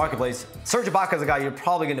out there in the marketplace, Serge Ibaka is a guy you're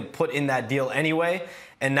probably going to put in that deal anyway.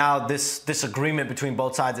 And now this agreement between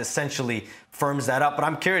both sides essentially firms that up. But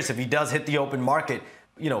I'm curious if he does hit the open market,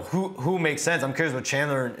 who makes sense? I'm curious what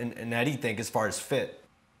Chandler and Eddie think as far as fit.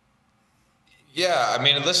 Yeah, I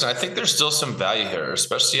mean, listen, I think there's still some value here,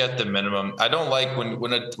 especially at the minimum. I don't like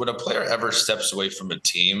when a player ever steps away from a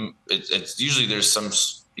team, it's usually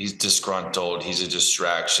he's disgruntled, he's a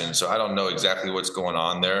distraction. So I don't know exactly what's going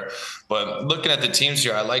on there. But looking at the teams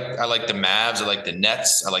here, I like the Mavs, I like the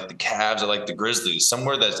Nets, I like the Cavs, I like the Grizzlies.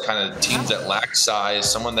 Somewhere that's kind of teams that lack size,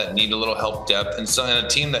 someone that need a little help depth, and a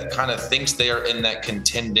team that kind of thinks they are in that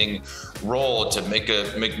contending role to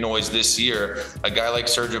make noise this year. A guy like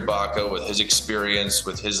Serge Ibaka with his experience,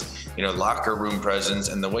 with his locker room presence,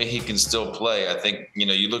 and the way he can still play. I think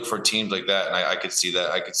you look for teams like that, and I could see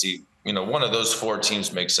that. I could see one of those four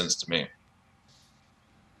teams makes sense to me.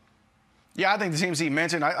 Yeah, I think the teams he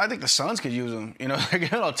mentioned, I think the Suns could use him. They're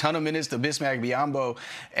getting a ton of minutes to Bismack Biyombo,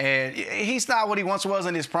 and he's not what he once was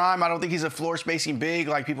in his prime. I don't think he's a floor-spacing big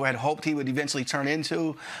like people had hoped he would eventually turn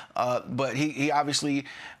into, but he obviously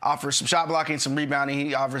offers some shot blocking, some rebounding.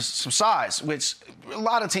 He offers some size, which a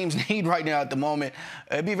lot of teams need right now at the moment.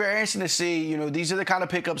 It'd be very interesting to see. These are the kind of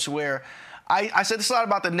pickups where I said this a lot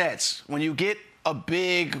about the Nets. When you get a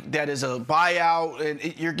big that is a buyout,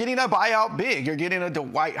 and you're getting a buyout big. You're getting a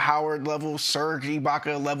Dwight Howard level, Serge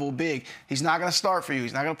Ibaka level big. He's not going to start for you.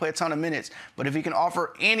 He's not going to play a ton of minutes. But if he can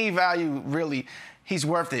offer any value, really, he's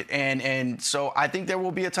worth it. And so I think there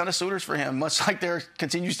will be a ton of suitors for him, much like there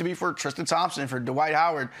continues to be for Tristan Thompson, for Dwight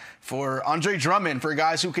Howard, for Andre Drummond, for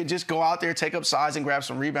guys who could just go out there, take up size, and grab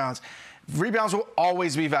some rebounds. Rebounds will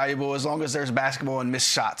always be valuable as long as there's basketball and missed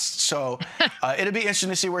shots. So it'll be interesting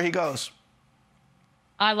to see where he goes.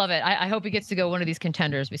 I love it. I hope he gets to go one of these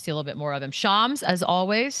contenders. We see a little bit more of him. Shams, as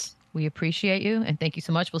always, we appreciate you, and thank you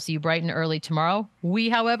so much. We'll see you bright and early tomorrow. We,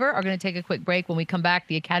 however, are going to take a quick break. When we come back,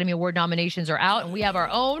 the Academy Award nominations are out, and we have our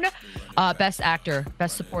own Best Actor,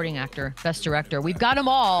 Best Supporting Actor, Best Director. We've got them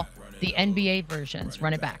all. The NBA versions.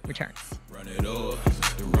 Run It Back returns. Run it up,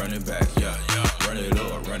 run it back, yeah. Run it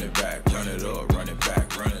up, run it back, run it up, run it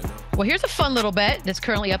back, run it up. Well, here's a fun little bet that's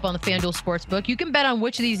currently up on the FanDuel Sportsbook. You can bet on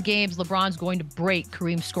which of these games LeBron's going to break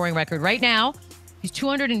Kareem's scoring record. Right now, he's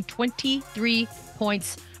 223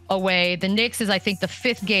 points away. The Knicks is, I think, the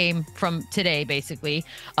fifth game from today, basically.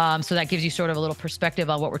 So that gives you sort of a little perspective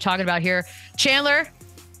on what we're talking about here. Chandler,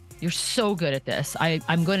 you're so good at this.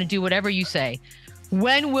 I'm going to do whatever you say.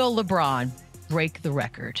 When will LeBron break the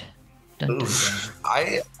record? Dun, dun,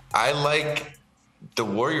 dun. I like the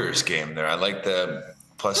Warriors game there. I like the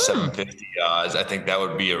plus 750 odds. I think that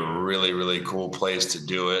would be a really, really cool place to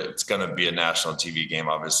do it. It's going to be a national TV game,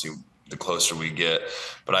 obviously, the closer we get.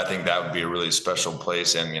 But I think that would be a really special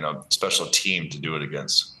place and, special team to do it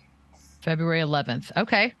against. February 11th.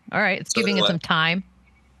 Okay. All right. It's giving it some time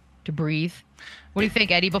to breathe. What do you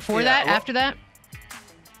think, Eddie? Before that? After that?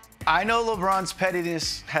 I know LeBron's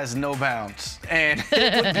pettiness has no bounds, and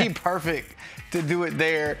it would be perfect to do it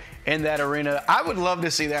there in that arena. I would love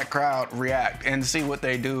to see that crowd react and see what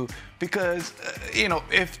they do because,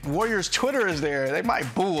 if Warriors Twitter is there, they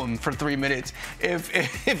might boo him for 3 minutes.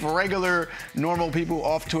 If regular, normal people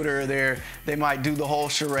off Twitter are there, they might do the whole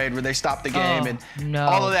charade where they stop the game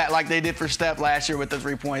all of that like they did for Steph last year with the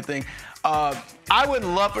three-point thing. I would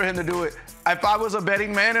love for him to do it. If I was a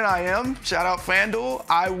betting man, and I am, shout out FanDuel,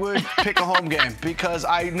 I would pick a home game because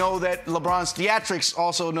I know that LeBron's theatrics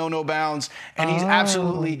also know no bounds, and he's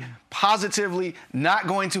absolutely positively not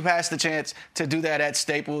going to pass the chance to do that at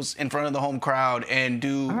Staples in front of the home crowd and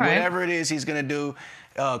do whatever it is he's going to do.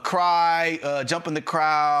 Cry, jump in the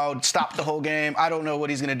crowd, stop the whole game. I don't know what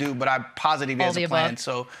he's going to do, but I'm positive he has a plan.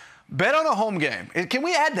 So bet on a home game. Can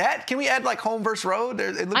we add that? Can we add like home versus road?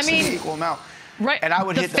 It looks like an equal amount. Right. And I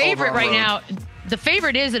would hit the favorite right road. now. The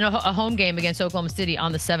favorite is in a home game against Oklahoma City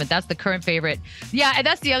on the 7th. That's the current favorite. Yeah, and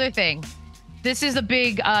that's the other thing. This is a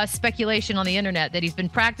big speculation on the internet that he's been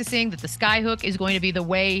practicing, that the skyhook is going to be the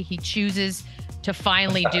way he chooses to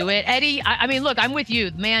finally do it. Eddie, I mean, look, I'm with you.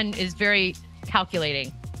 The man is very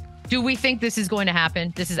calculating. Do we think this is going to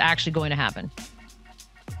happen? This is actually going to happen.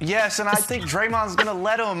 Yes, and I think Draymond's going to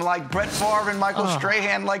let him, like Brett Favre and Michael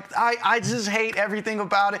Strahan. Like, I just hate everything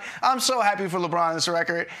about it. I'm so happy for LeBron on this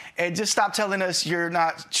record. And just stop telling us you're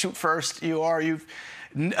not shoot first. You are. You've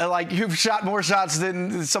shot more shots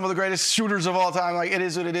than some of the greatest shooters of all time. Like, it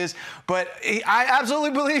is what it is. But I absolutely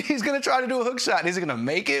believe he's going to try to do a hook shot. Is he going to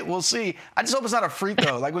make it? We'll see. I just hope it's not a free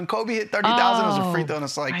throw. Like, when Kobe hit 30,000, it was a free throw, and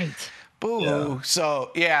it's like, boo. Yeah. So,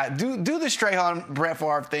 yeah, do the Strahan Brett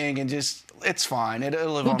Favre thing and just... It's fine.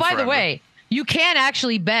 It'll live on forever. By the way, you can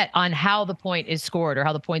actually bet on how the point is scored or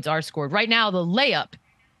how the points are scored. Right now, the layup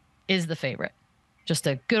is the favorite. Just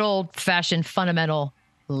a good old-fashioned fundamental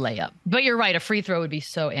layup. But you're right. A free throw would be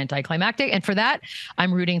so anticlimactic. And for that,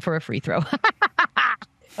 I'm rooting for a free throw.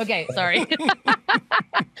 Okay, sorry.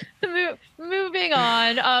 Moving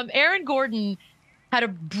on. Aaron Gordon had a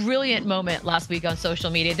brilliant moment last week on social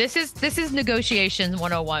media. This is negotiations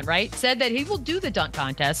 101, right? Said that he will do the dunk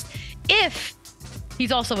contest if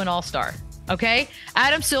he's also an all-star, okay?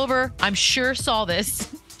 Adam Silver, I'm sure saw this.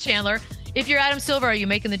 Chandler, if you're Adam Silver, are you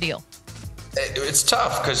making the deal? It's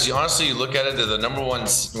tough because honestly, you look at it, we're the number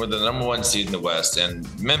one seed in the West,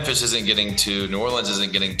 and Memphis isn't getting 2, New Orleans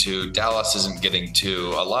isn't getting 2, Dallas isn't getting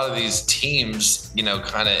 2. A lot of these teams,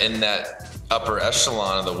 kind of in that upper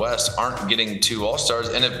echelon of the West aren't getting 2 All-Stars.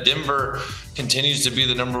 And if Denver continues to be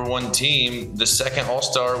the number 1 team, the second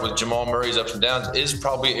All-Star with Jamal Murray's ups and downs is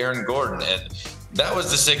probably Aaron Gordon. And that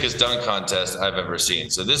was the sickest dunk contest I've ever seen.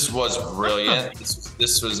 So this was brilliant.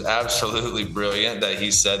 This was absolutely brilliant that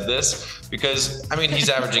he said this because, I mean, he's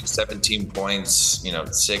averaging 17 points,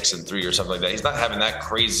 6 and 3 or something like that. He's not having that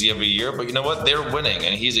crazy of a year, but you know what? They're winning,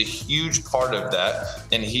 and he's a huge part of that.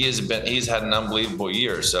 And he's had an unbelievable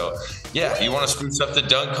year. So, yeah, if you want to spruce up the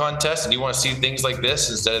dunk contest and you want to see things like this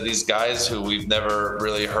instead of these guys who we've never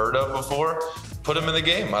really heard of before, put them in the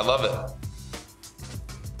game. I love it.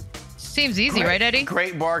 Seems easy, right, Eddie?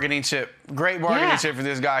 Great bargaining chip. Great bargaining chip for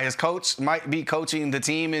this guy. His coach might be coaching the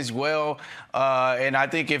team as well. And I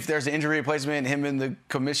think if there's an injury replacement, him and the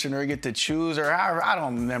commissioner get to choose, or however, I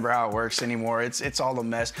don't remember how it works anymore. It's all a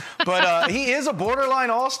mess. But he is a borderline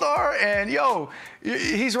all-star, and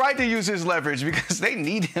he's right to use his leverage because they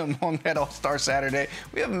need him on that All-Star Saturday.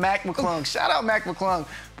 We have Mac McClung. Shout out Mac McClung.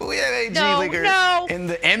 But we have a G-Leaguer in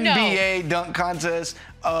the NBA dunk contest.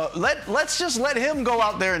 Let's just let him go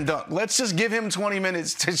out there and dunk. Let's just give him 20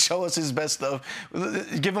 minutes to show us his best stuff.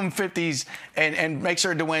 Give him 50s and make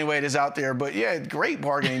sure Dwayne Wade is out there. But, yeah, great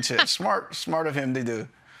bargaining chip. Smart of him to do.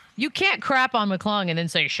 You can't crap on McClung and then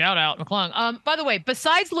say, shout out McClung. By the way,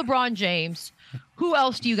 besides LeBron James, who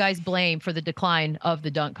else do you guys blame for the decline of the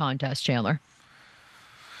dunk contest, Chandler?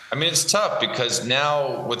 I mean, it's tough because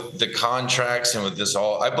now with the contracts and with this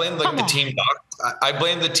all, I blame the team doctors. I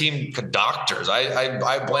blame the team doctors.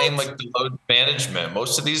 I blame the load management.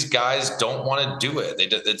 Most of these guys don't want to do it.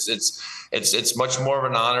 It's much more of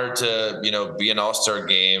an honor to be an all-star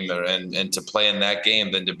game and to play in that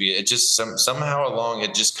game than to be. It just somehow along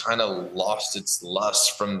it just kind of lost its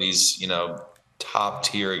lust from these top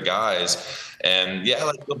tier guys. And yeah,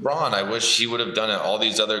 like LeBron, I wish he would have done it. All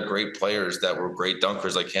these other great players that were great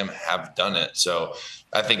dunkers like him have done it. So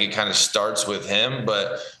I think it kind of starts with him,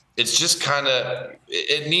 but it's just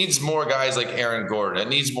it needs more guys like Aaron Gordon. It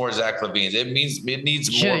needs more Zach LaVine. It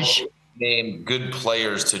needs more named good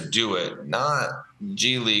players to do it, not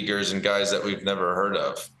G Leaguers and guys that we've never heard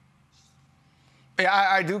of. Yeah,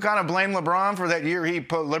 I do kind of blame LeBron for that year he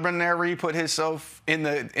put himself in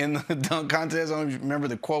the dunk contest. I don't remember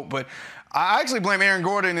the quote, but I actually blame Aaron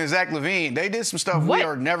Gordon and Zach LaVine. They did some stuff we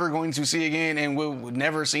are never going to see again and we'll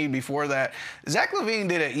never see before that. Zach LaVine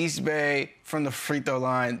did an East Bay from the free throw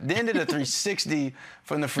line, then did a 360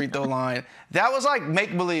 from the free throw line. That was like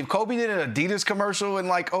make-believe. Kobe did an Adidas commercial in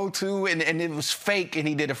like 2002 and it was fake and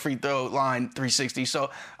he did a free throw line 360.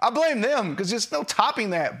 So I blame them because there's no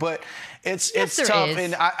topping that. But it's tough.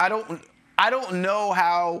 And I don't know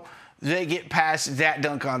how they get past that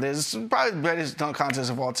dunk contest. It's probably the greatest dunk contest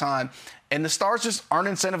of all time. And the stars just aren't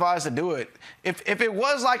incentivized to do it. If it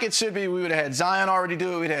was like it should be, we would have had Zion already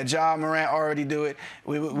do it. We'd had Ja Morant already do it.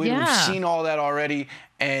 We would have seen all that already.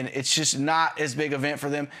 And it's just not as big an event for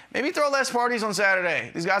them. Maybe throw less parties on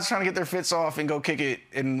Saturday. These guys are trying to get their fits off and go kick it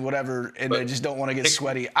and whatever, and they just don't want to get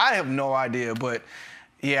sweaty. I have no idea, but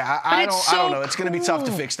yeah, I don't know. It's going to be tough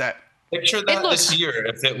to fix that. Picture that this year.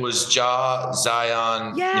 If it was Ja,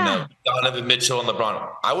 Zion, Donovan Mitchell, and LeBron,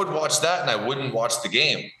 I would watch that and I wouldn't watch the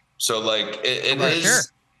game. So like it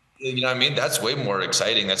is, you know what I mean? That's way more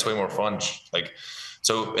exciting. That's way more fun. Like,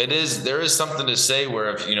 so it is, there is something to say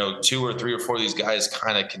where if, 2 or 3 or 4 of these guys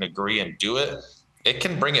kind of can agree and do it, it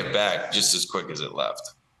can bring it back just as quick as it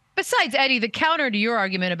left. Besides, Eddie, the counter to your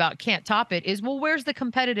argument about can't top it is, well, where's the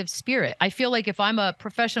competitive spirit? I feel like if I'm a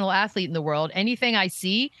professional athlete in the world, anything I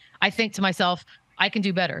see, I think to myself, I can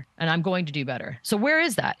do better and I'm going to do better. So where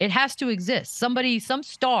is that? It has to exist. Some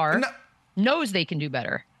star knows they can do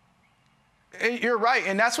better. You're right,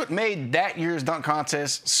 and that's what made that year's dunk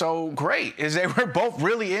contest so great, is they were both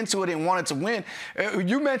really into it and wanted to win.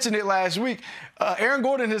 You mentioned it last week. Aaron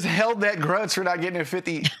Gordon has held that grudge for not getting a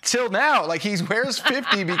 50 till now. Like, he wears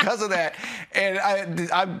 50 because of that. And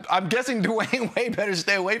I'm guessing Dwayne Wade better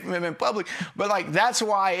stay away from him in public. But, like, that's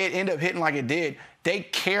why it ended up hitting like it did. They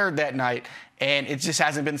cared that night, and it just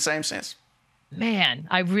hasn't been the same since. Man,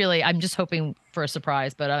 I'm just hoping for a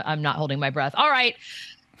surprise, but I'm not holding my breath. All right.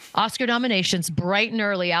 Oscar nominations bright and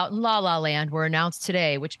early out in La La Land were announced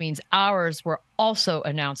today, which means ours were also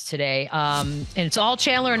announced today. And it's all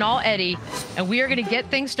Chandler and all Eddie. And we are going to get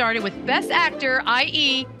things started with Best Actor,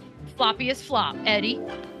 i.e. floppiest flop. Eddie?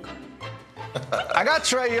 I got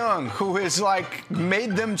Trae Young, who has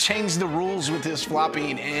made them change the rules with his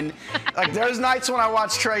flopping. And there's nights when I watch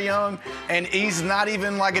Trae Young and he's not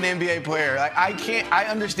even like an NBA player. I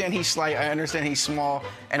understand he's slight, I understand he's small,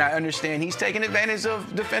 and I understand he's taking advantage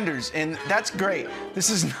of defenders, and that's great. This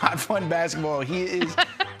is not fun basketball. He is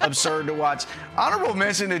absurd to watch. Honorable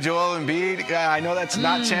mention to Joel Embiid. I know that's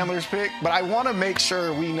not Chandler's pick, but I want to make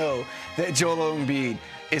sure we know that Joel Embiid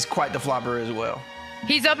is quite the flopper as well.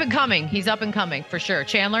 He's up and coming. He's up and coming for sure.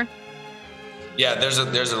 Chandler? Yeah, there's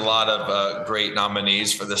a lot of great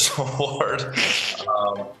nominees for this award.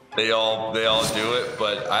 They all do it,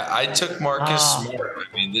 but I took Marcus Smart.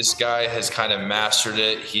 I mean, this guy has kind of mastered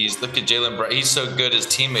it. Look at Jaylen Brown. He's so good, his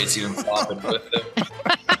teammates even flopping with him.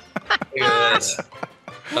 Look at this.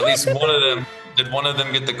 At least one of them. Did one of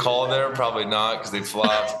them get the call there? Probably not, because they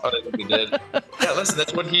flopped. I think they did. Yeah, listen,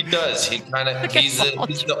 that's what he does. He's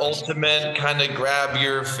the ultimate kind of grab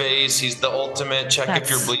your face. He's the ultimate check if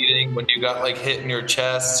you're bleeding when you got hit in your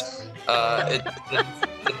chest.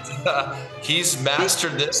 He's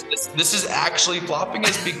mastered this. This is actually flopping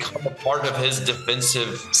has become a part of his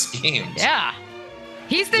defensive schemes. Yeah,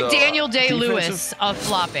 he's the Daniel Day-Lewis of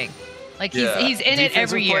flopping. He's in it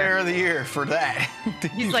every year. Player of the year for that.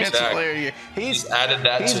 He's player of the year. He's added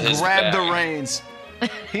that to his grabbed bag. the reins.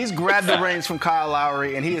 He's grabbed the reins from Kyle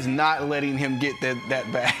Lowry, and he is not letting him get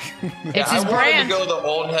that back. It's his brand. I wanted to go the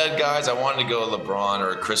old head guys. I wanted to go LeBron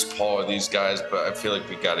or Chris Paul or these guys, but I feel like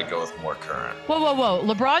we got to go with more current. Whoa.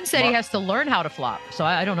 LeBron said he has to learn how to flop, so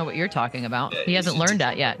I don't know what you're talking about. Yeah, he hasn't learned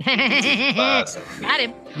that yet. At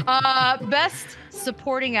him. Best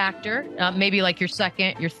supporting actor, maybe your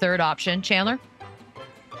second, your third option. Chandler?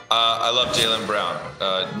 I love Jaylen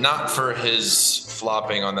Brown. Not for his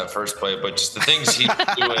flopping on that first play, but just the things he's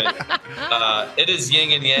doing. It is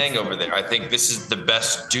yin and yang over there. I think this is the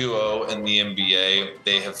best duo in the NBA.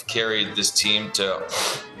 They have carried this team to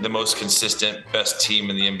the most consistent, best team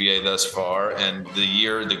in the NBA thus far. And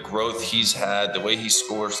the growth he's had, the way he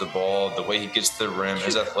scores the ball, the way he gets to the rim,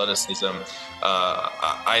 his athleticism,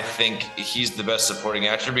 I think he's the best supporting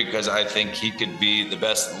actor because I think he could be the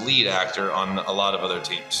best lead actor on a lot of other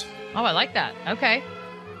teams. Oh, I like that. Okay.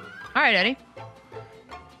 All right, Eddie.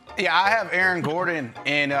 Yeah, I have Aaron Gordon,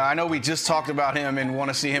 and I know we just talked about him and want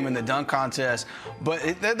to see him in the dunk contest, but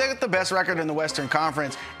they got the best record in the Western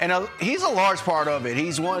Conference, and he's a large part of it.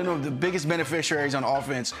 He's one of the biggest beneficiaries on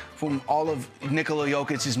offense from all of Nikola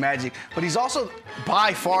Jokic's magic, but he's also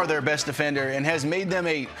by far their best defender and has made them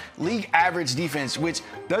a league average defense, which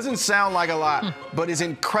doesn't sound like a lot, but is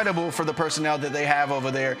incredible for the personnel that they have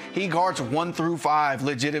over there. He guards 1 through 5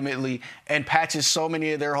 legitimately and patches so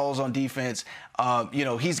many of their holes on defense.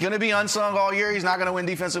 He's going to be unsung all year. He's not going to win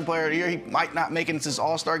Defensive Player of the Year. He might not make it into his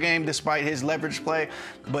All-Star game despite his leverage play,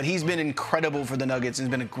 but he's been incredible for the Nuggets. It's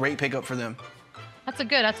been a great pickup for them. That's a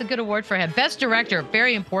good award for him. Best Director,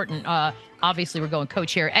 very important. Obviously, we're going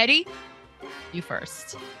coach here. Eddie, you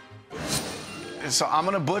first. So I'm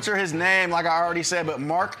going to butcher his name, like I already said, but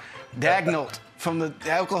Mark Dagnall from the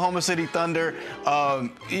Oklahoma City Thunder.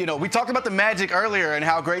 We talked about the Magic earlier and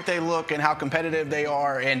how great they look and how competitive they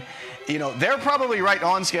are. And, they're probably right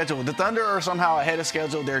on schedule. The Thunder are somehow ahead of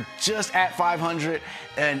schedule. They're just at 500,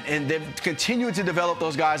 and they've continued to develop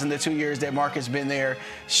those guys in the 2 years that Mark has been there.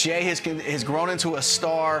 Shea has grown into a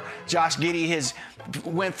star. Josh Giddey has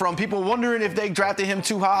went from people wondering if they drafted him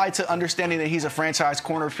too high to understanding that he's a franchise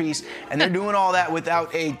corner piece. And they're doing all that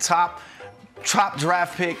without a top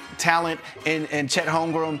draft pick talent in Chet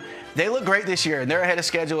Holmgren. They look great this year, and they're ahead of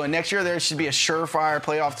schedule. And next year, there should be a surefire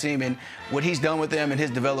playoff team. And what he's done with them and his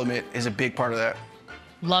development is a big part of that.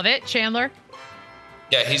 Love it. Chandler?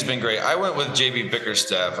 Yeah, he's been great. I went with JB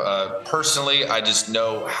Bickerstaff. Personally, I just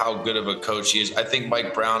know how good of a coach he is. I think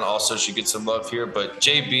Mike Brown also should get some love here. But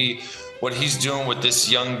JB, what he's doing with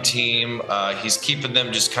this young team, he's keeping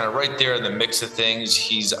them just kind of right there in the mix of things.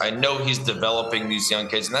 I know he's developing these young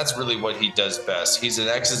kids, and that's really what he does best. He's an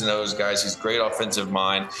X's and O's guys. He's a great offensive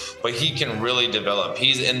mind, but he can really develop.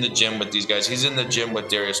 He's in the gym with these guys. He's in the gym with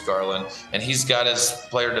Darius Garland, and he's got his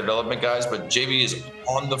player development guys, but JB is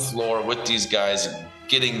on the floor with these guys,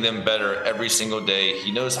 getting them better every single day.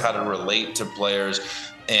 He knows how to relate to players,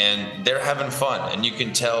 and they're having fun, and you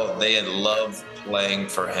can tell they love playing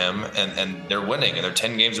for him, and they're winning, and they're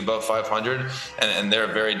 10 games above 500, and they're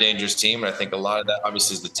a very dangerous team. And I think a lot of that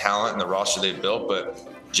obviously is the talent and the roster they've built, but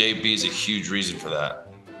JB is a huge reason for that.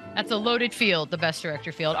 That's a loaded field, the best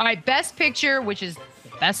director field. All right, best picture, which is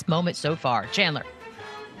the best moment so far. Chandler.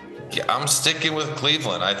 Yeah, I'm sticking with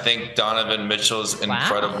Cleveland. I think Donovan Mitchell's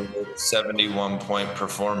incredible 71-point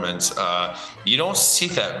performance. You don't see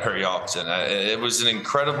that very often. It was an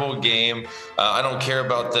incredible game. I don't care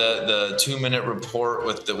about the 2-minute report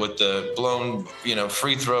with the blown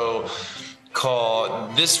free throw call.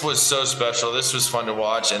 This was so special. This was fun to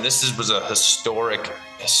watch, and this was a historic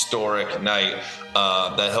night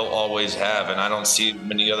that he'll always have, and I don't see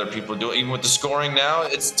many other people do it. Even with the scoring now,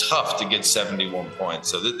 it's tough to get 71 points.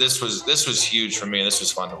 So this was huge for me, and this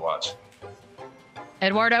was fun to watch.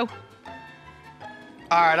 Eduardo?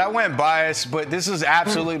 All right, I went biased, but this is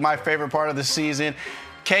absolutely my favorite part of the season.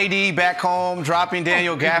 KD back home, dropping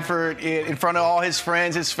Daniel Gafford in front of all his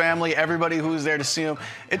friends, his family, everybody who's there to see him.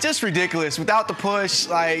 It's just ridiculous. Without the push,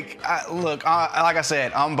 like I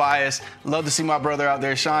said, I'm biased. Love to see my brother out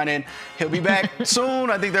there shining. He'll be back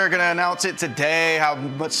soon. I think they're going to announce it today, how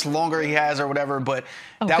much longer he has or whatever. But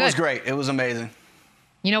that was great. It was amazing.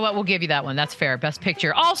 You know what? We'll give you that one. That's fair. Best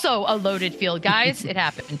picture. Also a loaded field. Guys, it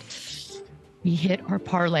happened. We hit our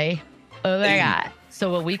parlay. Oh, my God.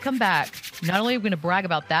 So when we come back, not only are we going to brag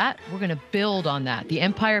about that, we're going to build on that. The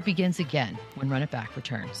empire begins again when Run It Back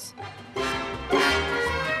returns.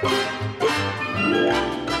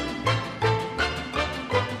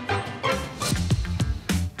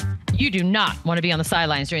 You do not want to be on the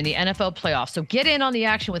sidelines during the NFL playoffs, so get in on the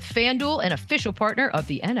action with FanDuel, an official partner of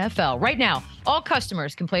the NFL. Right now, all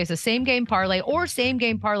customers can place a same-game parlay or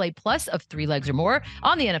same-game parlay plus of 3 legs or more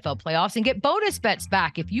on the NFL playoffs and get bonus bets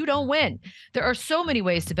back if you don't win. There are so many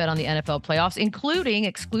ways to bet on the NFL playoffs, including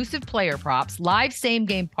exclusive player props, live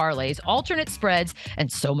same-game parlays, alternate spreads,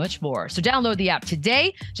 and so much more. So download the app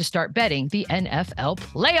today to start betting the NFL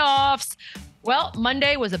playoffs. Well,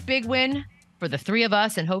 Monday was a big win for the 3 of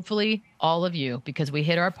us and hopefully all of you, because we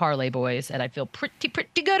hit our parlay, boys, and I feel pretty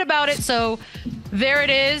good about it. So there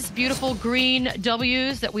it is, beautiful green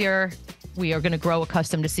W's that we are going to grow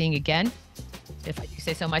accustomed to seeing again, if I do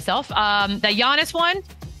say so myself. The Giannis one,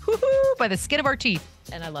 woohoo, by the skin of our teeth,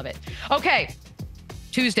 and I love it. Okay,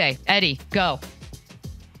 Tuesday, Eddie, go.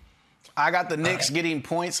 I got the Knicks getting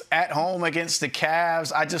points at home against the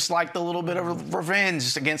Cavs. I just like the little bit of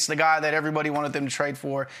revenge against the guy that everybody wanted them to trade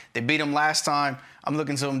for. They beat him last time. I'm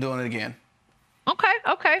looking to them doing it again.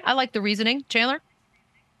 Okay. I like the reasoning. Chandler?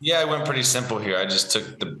 Yeah, I went pretty simple here. I just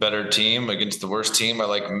took the better team against the worst team. I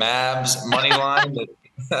like Mavs money line.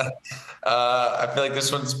 I feel like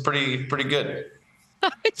this one's pretty good.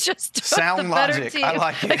 It's just sound logic. I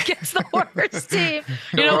like it. Against the worst team.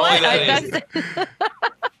 You know what?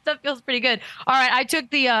 That feels pretty good. All right, I took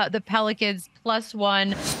the Pelicans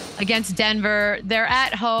 +1 against Denver. They're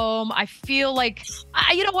at home. I feel like,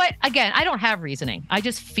 you know what? Again, I don't have reasoning. I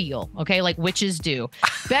just feel, okay, like witches do.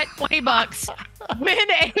 Bet $20, win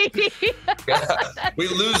 80. Yeah,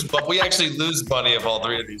 we actually lose money if all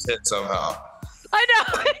 3 of these hit somehow. I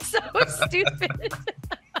know, it's so stupid.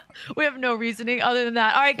 We have no reasoning other than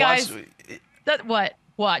that. All right, guys.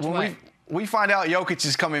 Watch. What? We find out Jokic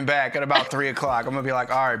is coming back at about 3 o'clock. I'm going to be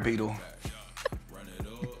like, all right, Beadle.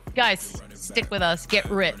 Guys, stick with us. Get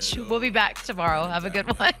rich. We'll be back tomorrow. Have a good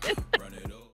one.